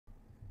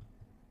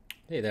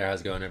Hey there,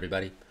 how's it going,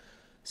 everybody?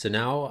 So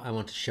now I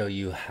want to show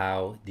you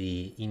how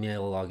the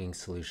email logging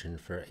solution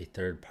for a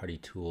third-party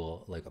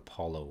tool like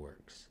Apollo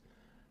works.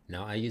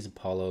 Now I use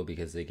Apollo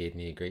because they gave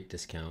me a great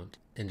discount,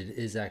 and it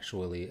is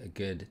actually a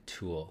good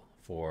tool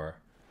for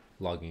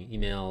logging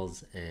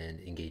emails and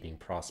engaging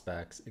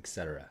prospects,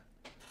 etc.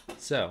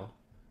 So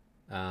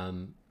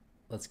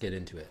let's get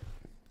into it.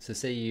 So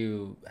say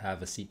you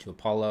have a seat to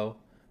Apollo.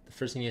 The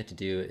first thing you have to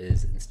do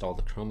is install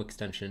the Chrome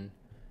extension.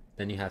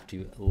 Then you have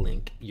to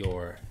link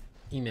your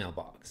email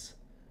box.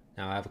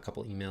 Now I have a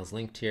couple emails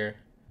linked here.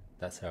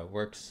 That's how it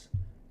works.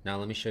 Now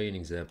let me show you an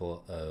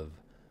example of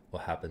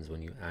what happens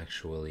when you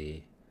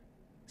actually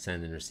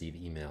send and receive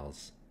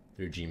emails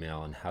through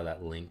Gmail and how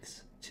that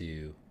links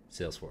to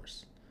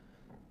Salesforce.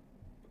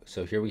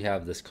 So here we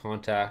have this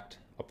contact,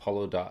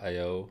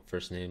 apollo.io,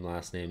 first name,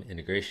 last name,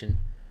 integration,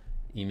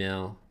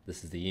 email.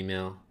 This is the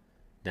email.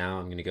 Now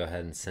I'm going to go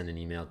ahead and send an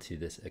email to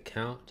this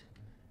account,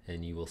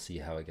 and you will see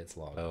how it gets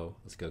logged. So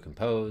let's go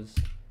compose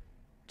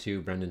to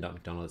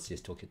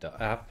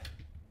brendan.mcdonald@cstoolkit.app,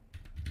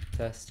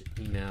 test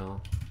email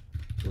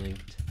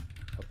linked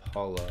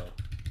Apollo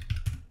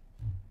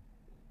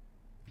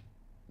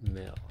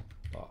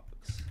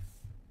mailbox.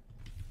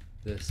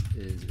 This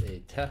is a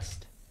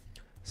test.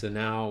 So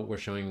now we're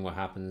showing what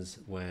happens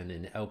when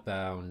an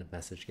outbound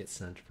message gets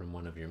sent from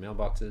one of your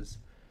mailboxes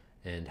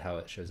and how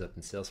it shows up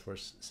in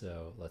Salesforce.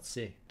 So let's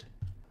see.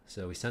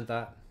 So we sent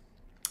that.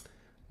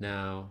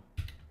 Now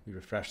we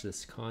refresh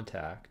this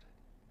contact,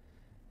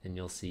 and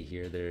you'll see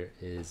here there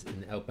is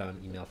an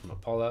outbound email from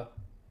Apollo,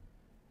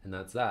 and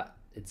that's that.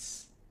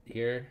 It's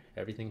here,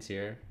 everything's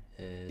here,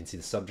 and you can see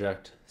the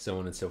subject, so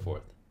on and so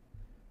forth.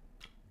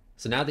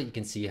 So now that you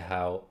can see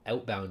how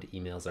outbound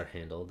emails are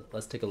handled,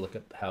 let's take a look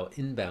at how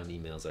inbound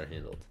emails are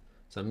handled.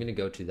 So I'm going to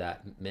go to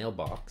that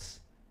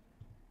mailbox.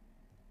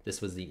 This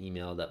was the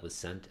email that was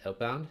sent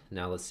outbound.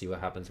 Now let's see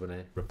what happens when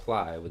I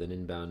reply with an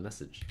inbound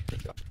message.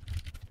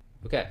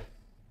 Okay,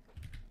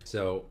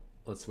 so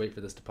let's wait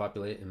for this to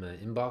populate in my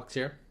inbox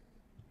here.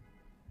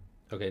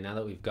 Okay, now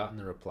that we've gotten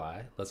the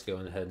reply, let's go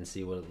ahead and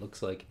see what it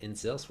looks like in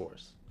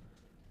Salesforce.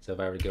 So if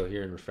I were to go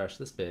here and refresh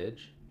this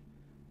page,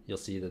 you'll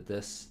see that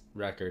this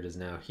record is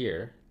now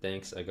here.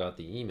 Thanks, I got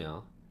the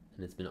email,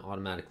 and it's been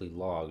automatically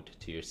logged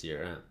to your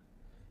CRM,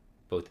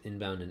 both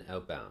inbound and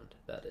outbound,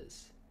 that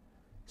is.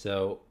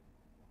 So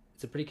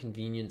it's a pretty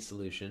convenient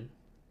solution.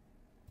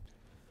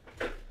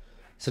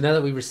 So now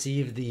that we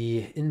received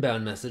the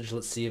inbound message,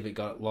 let's see if it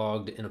got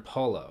logged in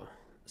Apollo.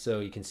 So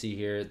you can see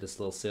here this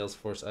little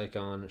Salesforce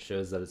icon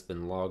shows that it's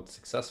been logged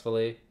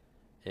successfully.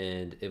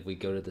 And if we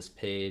go to this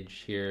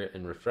page here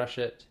and refresh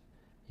it,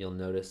 you'll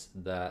notice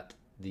that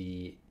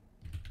the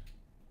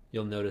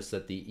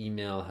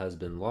email has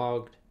been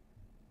logged.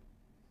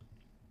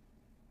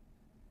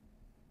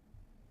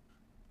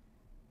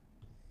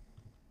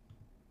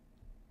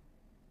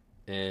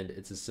 And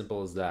it's as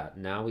simple as that.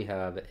 Now we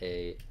have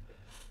a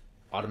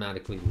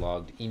automatically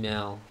logged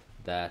email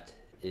that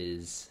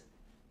is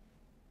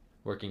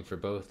working for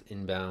both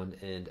inbound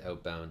and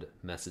outbound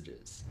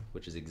messages,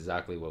 which is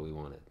exactly what we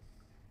wanted.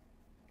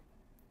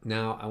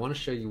 Now I want to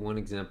show you one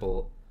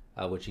example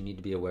which you need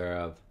to be aware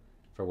of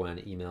for when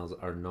emails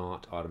are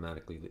not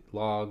automatically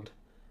logged,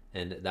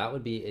 and that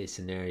would be a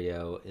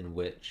scenario in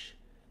which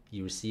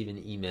you receive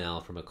an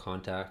email from a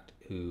contact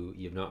who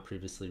you have not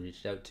previously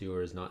reached out to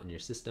or is not in your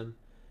system,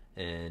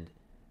 and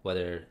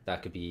whether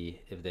that could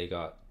be if they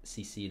got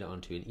CC'd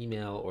onto an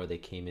email or they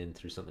came in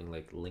through something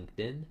like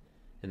LinkedIn.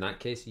 In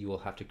that case, you will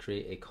have to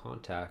create a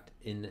contact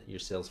in your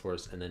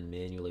Salesforce and then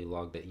manually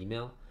log the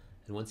email.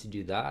 And once you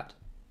do that,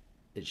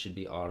 it should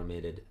be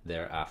automated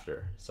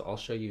thereafter. So I'll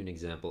show you an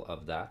example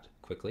of that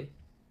quickly.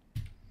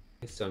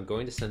 So I'm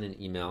going to send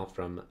an email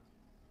from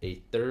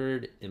a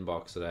third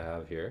inbox that I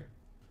have here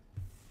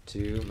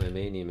to my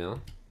main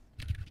email.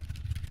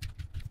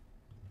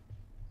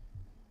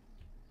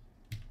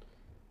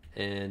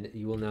 And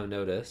you will now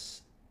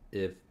notice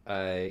if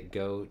I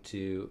go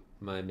to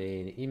my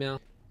main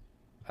email,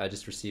 I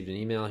just received an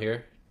email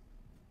here,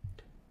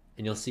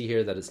 and you'll see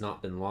here that it's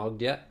not been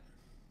logged yet.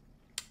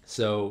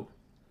 So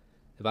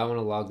if I want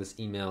to log this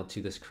email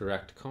to this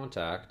correct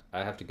contact,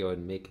 I have to go ahead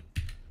and make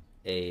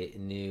a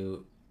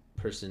new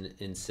person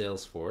in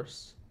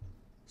Salesforce.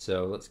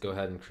 So let's go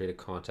ahead and create a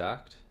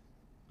contact.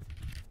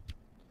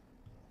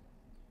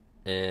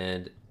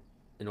 And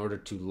in order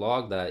to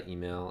log that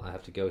email, I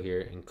have to go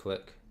here and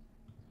click,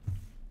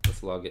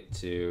 let's log it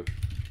to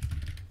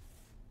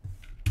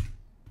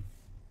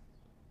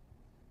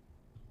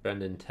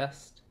Brendan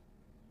test,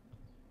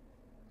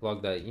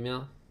 log that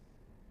email.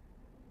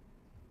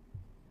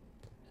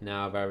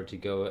 Now if I were to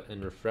go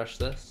and refresh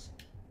this,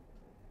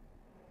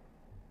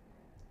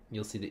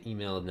 you'll see the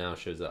email now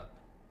shows up.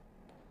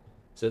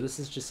 So this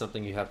is just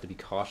something you have to be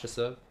cautious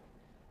of.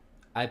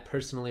 I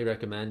personally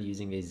recommend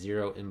using a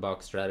zero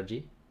inbox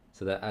strategy,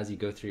 so that as you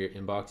go through your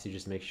inbox, you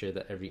just make sure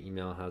that every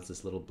email has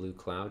this little blue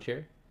cloud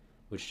here,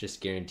 which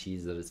just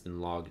guarantees that it's been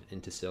logged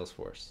into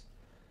Salesforce.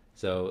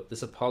 So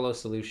this Apollo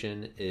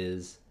solution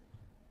is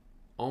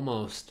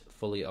almost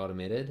fully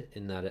automated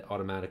in that it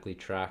automatically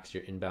tracks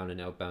your inbound and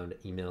outbound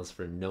emails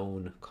for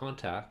known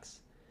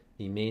contacts.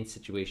 The main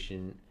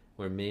situation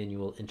where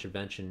manual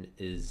intervention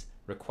is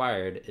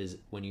required is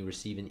when you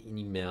receive an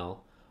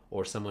email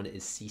or someone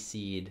is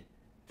CC'd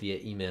via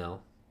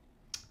email,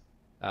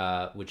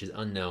 which is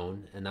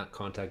unknown, and that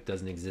contact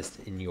doesn't exist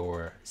in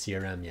your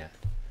CRM yet.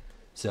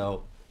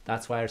 So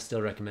that's why I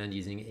still recommend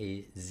using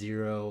a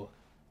zero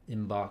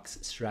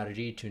inbox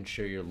strategy to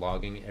ensure you're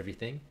logging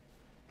everything.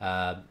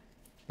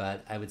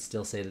 But I would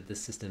still say that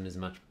this system is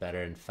much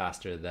better and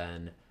faster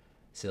than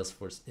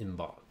Salesforce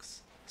Inbox.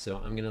 So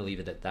I'm going to leave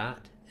it at that,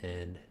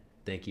 and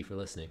thank you for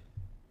listening.